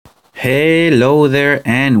Hello there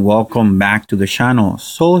and welcome back to the channel.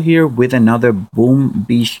 Sol here with another Boom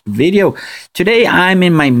Beach video. Today I'm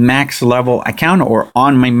in my max level account or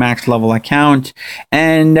on my max level account,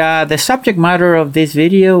 and the subject matter of this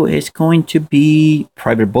video is going to be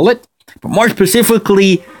Pvt Bullit, but more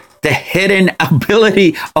specifically the hidden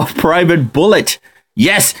ability of Pvt Bullit.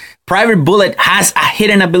 Yes, Pvt Bullit has a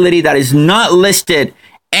hidden ability that is not listed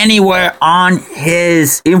anywhere on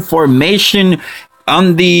his information.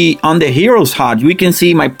 On the heroes HUD, we can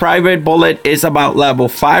see my Pvt Bullit is about level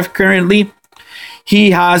 5 currently.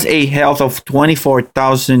 He has a health of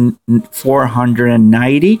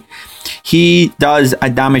 24,490. He does a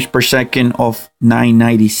damage per second of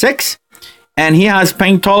 996. And he has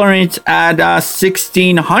pain tolerance at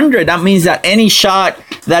 1600. That means that any shot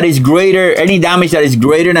that is greater, any damage that is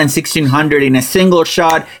greater than 1600 in a single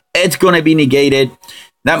shot, it's going to be negated.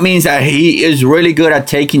 That means that he is really good at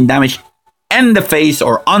taking damage in the face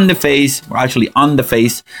or on the face, or actually on the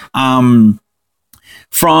face, from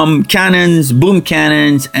cannons, boom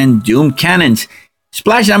cannons, and doom cannons.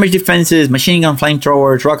 Splash damage defenses, machine gun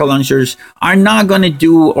flamethrowers, rocket launchers are not going to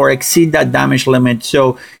do or exceed that damage limit.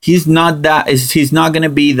 So he's not going to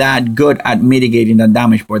be that good at mitigating that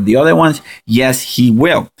damage. But the other ones, yes, he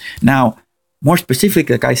will. Now, more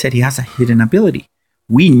specifically, like I said, he has a hidden ability.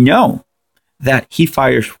 We know that he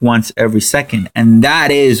fires once every second, and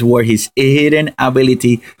that is where his hidden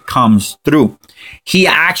ability comes through. He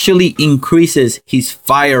actually increases his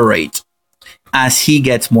fire rate as he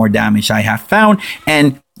gets more damage, I have found,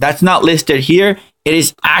 and that's not listed here. It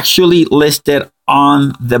is actually listed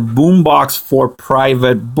on the boombox for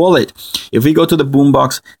Pvt Bullit. If we go to the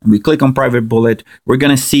boombox and we click on Pvt Bullit, we're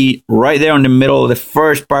gonna see right there in the middle of the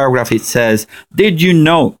first paragraph, it says, "Did you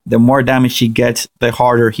know the more damage he gets, the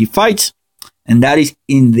harder he fights?" And that is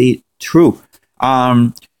indeed true.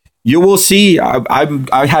 You will see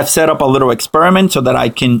I have set up a little experiment so that I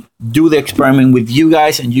can do the experiment with you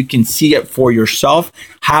guys and you can see it for yourself,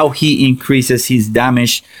 how he increases his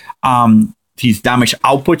damage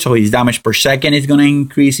output. So his damage per second is going to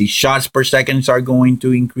increase, his shots per second are going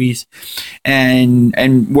to increase, and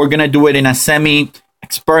we're going to do it in a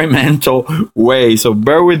experimental way. So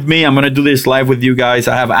bear with me. I'm going to do this live with you guys.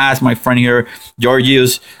 I have asked my friend here,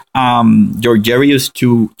 Georgius,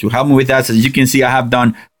 to help me with that. So as you can see, I have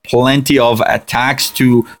done plenty of attacks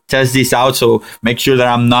to test this out. So make sure that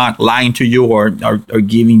I'm not lying to you or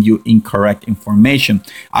giving you incorrect information.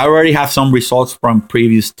 I already have some results from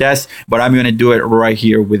previous tests, but I'm going to do it right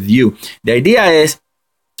here with you. The idea is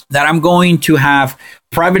that I'm going to have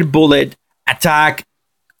Pvt Bullit attack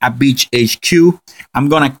a beach HQ. I'm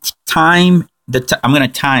gonna time with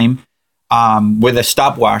a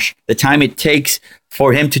stopwatch the time it takes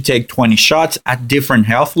for him to take 20 shots at different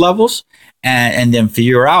health levels, and then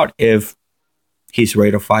figure out if his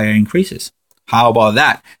rate of fire increases. How about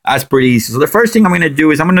that? That's pretty easy. So the first thing I'm going to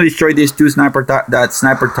do is I'm going to destroy these two sniper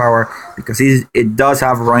tower, because it does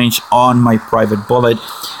have range on my Pvt Bullit,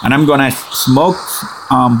 and I'm going to smoke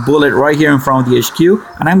bullet right here in front of the HQ,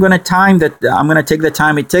 and I'm going to take the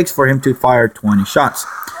time it takes for him to fire 20 shots.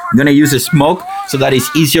 I'm going to use the smoke so that it's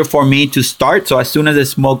easier for me to start. So as soon as the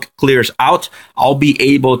smoke clears out, I'll be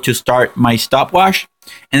able to start my stopwatch.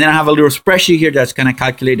 And then I have a little spreadsheet here that's going to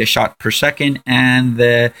calculate the shot per second and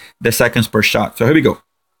the seconds per shot. So here we go.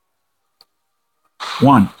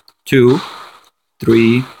 1, 2,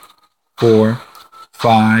 3, 4,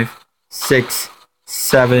 5, 6,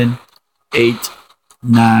 7, 8,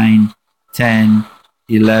 9, 10,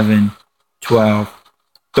 11, 12,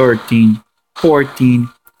 13, 14,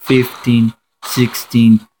 15,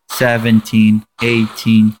 16, 17,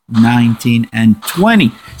 18, 19, and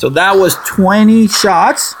 20. So that was 20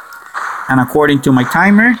 shots, and according to my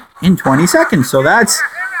timer, in 20 seconds. So that's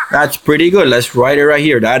pretty good. Let's write it right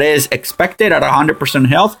here. That is expected at 100%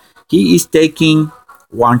 health. He is taking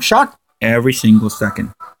 1 shot every single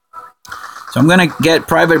second. So I'm gonna get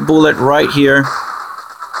Pvt Bullit right here,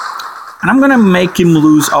 and I'm gonna make him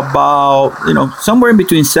lose about, somewhere in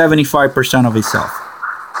between 75% of his health.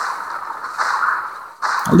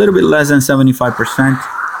 A little bit less than 75%.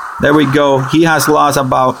 There we go. He has lost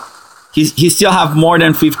about, he still have more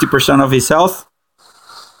than 50% of his health.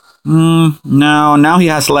 Now he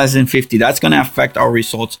has less than 50. That's going to affect our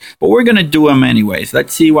results, but we're going to do them anyways.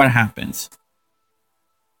 Let's see what happens.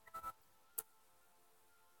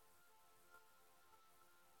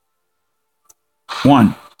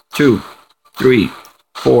 One, 2, 3,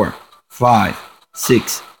 4, 5,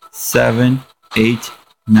 6, 7, 8,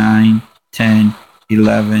 9, 10,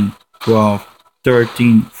 11, 12,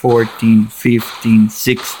 13, 14, 15,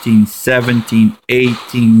 16, 17,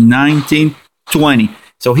 18, 19, 20.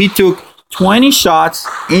 So he took 20 shots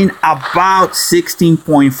in about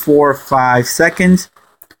 16.45 seconds.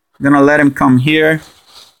 I'm gonna let him come here.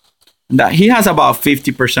 That he has about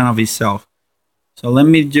 50% of his health. So let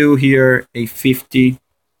me do here a 50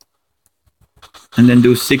 and then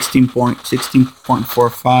do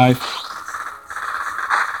 16.45.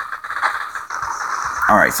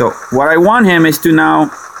 All right, so what I want him is to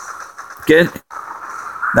now get,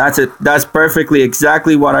 that's it. That's perfectly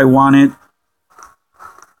exactly what I wanted.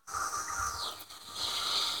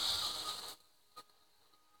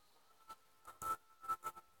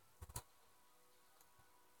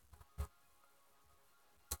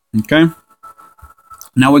 Okay.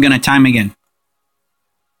 Now we're gonna time again.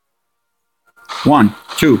 1,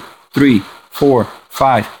 2, 3, 4,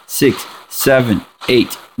 5, 6, 7,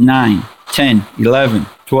 8, 9, 10, 11,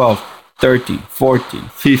 12, 13, 14,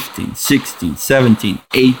 15, 16, 17,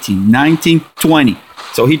 18, 19, 20.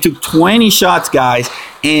 So he took 20 shots, guys,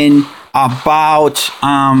 in about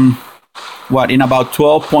in about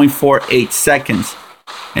 12.48 seconds.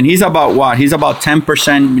 And he's about what? He's about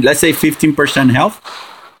 10%, let's say 15% health.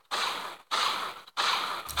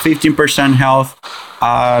 15% health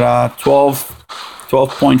at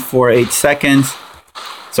 12.48 seconds.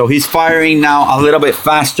 So he's firing now a little bit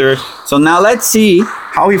faster. So now let's see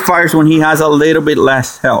how he fires when he has a little bit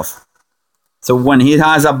less health. So when he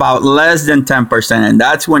has about less than 10%, and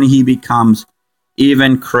that's when he becomes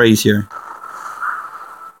even crazier.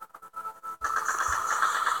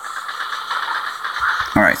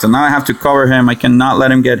 All right, so now I have to cover him. I cannot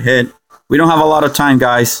let him get hit. We don't have a lot of time,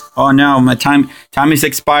 guys. Oh no, my time is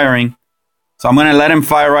expiring. So I'm gonna let him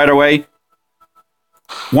fire right away.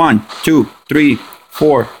 1, 2, 3,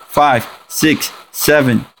 4, 5, 6,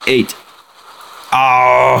 7, 8.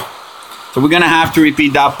 Oh, so we're gonna have to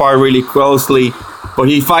repeat that part really closely. But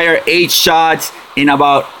he fired 8 shots in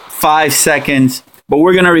about 5 seconds. But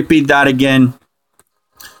we're gonna repeat that again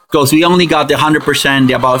because we only got the 100%,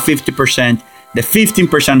 the about 50%. The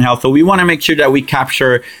 15% health. So we want to make sure that we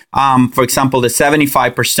capture, for example, the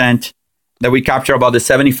 75%, that we capture about the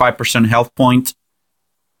 75% health point.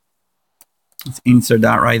 Let's insert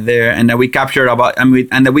that right there. And that we capture about, and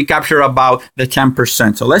that we capture about the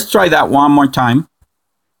 10%. So let's try that one more time.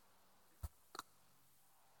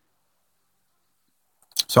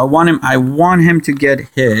 So I want him to get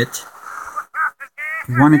hit.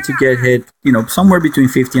 I want him to get hit, you know, somewhere between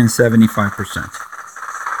 50 and 75%.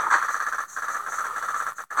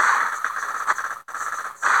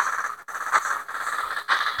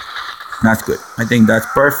 That's good. I think that's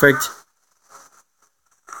perfect.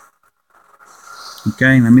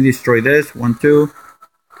 Okay, let me destroy this. 1, 2.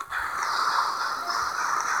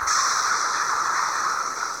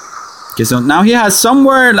 Okay, so now he has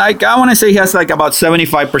somewhere like, I want to say he has like about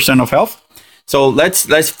 75% of health. So let's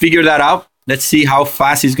figure that out. Let's see how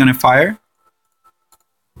fast he's gonna fire.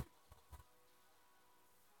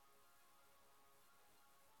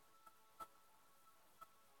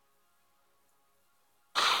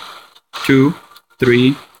 Two,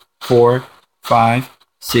 3, 4, 5,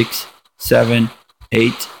 6, 7,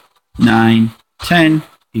 8, 9, 10,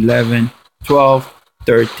 11, 12,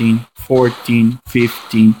 13, 14,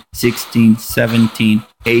 15, 16, 17,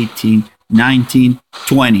 18, 19,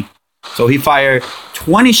 20. So he fired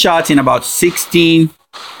 20 shots in about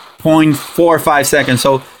 16.45 seconds.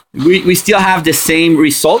 So we still have the same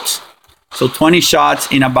results. So 20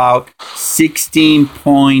 shots in about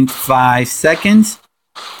 16.5 seconds.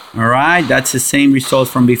 All right, that's the same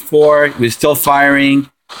results from before. We're still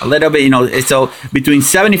firing a little bit, you know, so between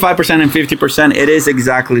 75% and 50%, it is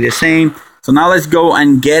exactly the same. So now let's go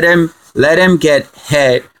and get him, let him get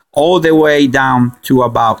hit all the way down to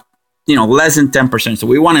about, you know, less than 10%. So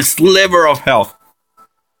we want a sliver of health.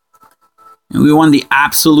 And we want the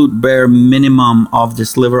absolute bare minimum of the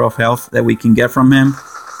sliver of health that we can get from him.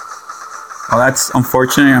 Well, that's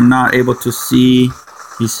unfortunate. I'm not able to see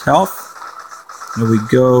his health. There we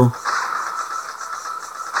go.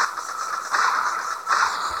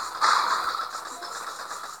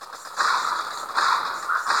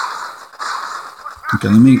 Okay,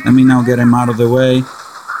 let me now get him out of the way.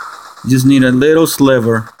 Just need a little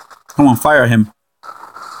sliver. Come on, fire him.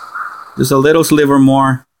 Just a little sliver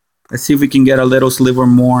more. Let's see if we can get a little sliver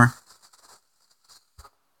more.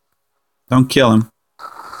 Don't kill him.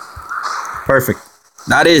 Perfect.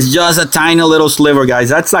 That is just a tiny little sliver, guys.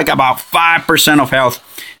 That's like about 5% of health.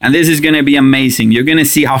 And this is going to be amazing. You're going to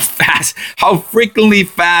see how fast, how freakingly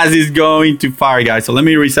fast it's going to fire, guys. So let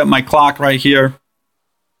me reset my clock right here.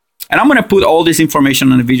 And I'm going to put all this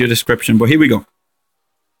information in the video description. But here we go.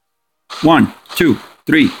 1, 2,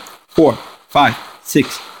 3, 4, 5,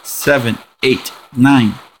 6, 7, 8,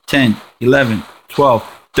 9, 10, 11, 12,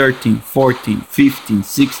 13, 14, 15,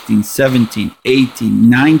 16, 17, 18,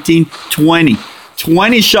 19, 20.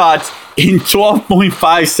 20 shots in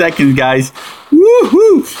 12.5 seconds, guys.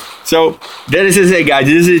 Woohoo! So this is it, guys.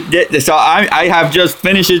 So I have just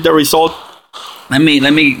finished the result. Let me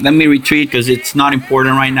retreat because it's not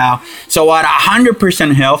important right now. So at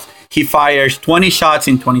 100% health, he fires 20 shots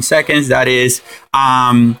in 20 seconds. That is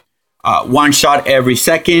one shot every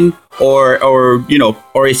second, or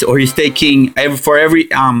he's taking for every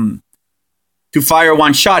to fire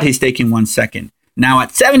one shot, he's taking 1 second. Now at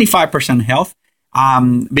 75% health,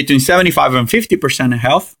 between 75 and 50%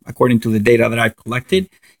 health, according to the data that I've collected,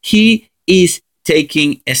 he is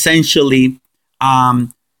taking essentially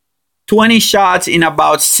 20 shots in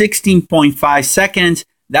about 16.5 seconds.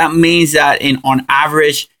 That means that on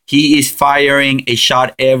average, he is firing a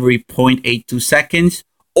shot every 0.82 seconds,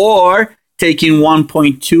 or taking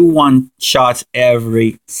 1.21 shots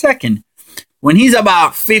every second. When he's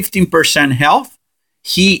about 15% health,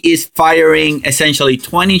 he is firing essentially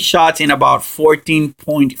 20 shots in about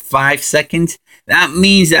 14.5 seconds. That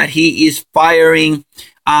means that he is firing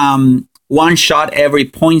one shot every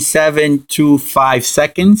 0.725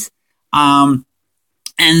 seconds. And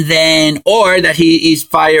then, or that he is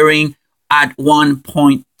firing at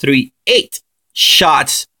 1.38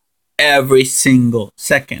 shots every single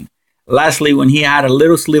second. Lastly, when he had a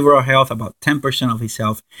little sliver of health, about 10% of his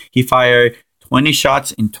health, he fired 20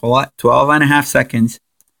 shots in 12 and a half seconds.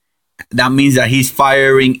 That means that he's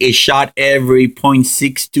firing a shot every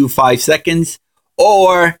 0.625 seconds,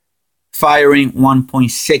 or firing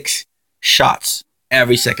 1.6 shots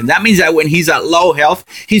every second. That means that when he's at low health,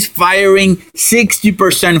 he's firing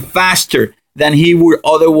 60% faster than he would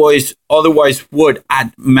otherwise would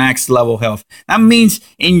at max level health. That means,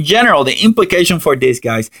 in general, the implication for this,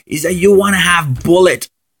 guys, is that you want to have Bullet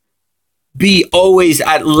be always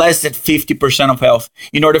at less than 50% of health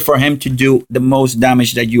in order for him to do the most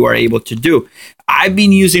damage that you are able to do. I've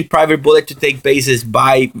been using Pvt Bullit to take bases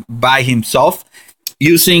by himself,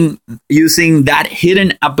 using that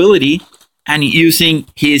hidden ability and using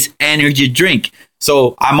his energy drink.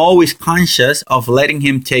 So I'm always conscious of letting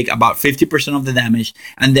him take about 50% of the damage,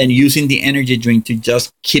 and then using the energy drink to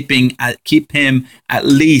just keep him at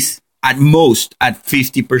least, at most, at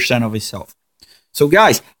 50% of his health. So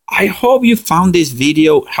guys, I hope you found this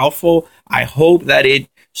video helpful. I hope that it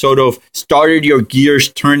sort of started your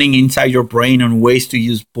gears turning inside your brain on ways to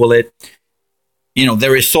use Bullet. You know,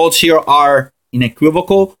 the results here are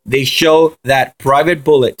unequivocal. They show that Pvt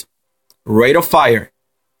Bullit rate of fire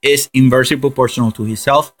is inversely proportional to his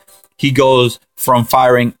health. He goes from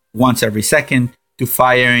firing once every second to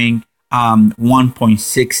firing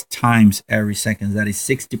 1.6 times every second. That is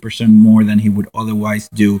 60% more than he would otherwise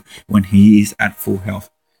do when he is at full health.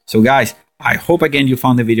 So guys, I hope again you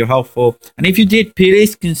found the video helpful. And if you did,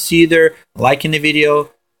 please consider liking the video,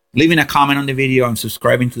 leaving a comment on the video, and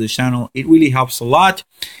subscribing to the channel. It really helps a lot.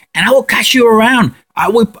 And I will catch you around. I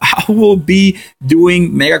will be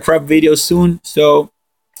doing mega crab videos soon. So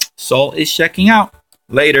Sol is checking out.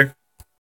 Later.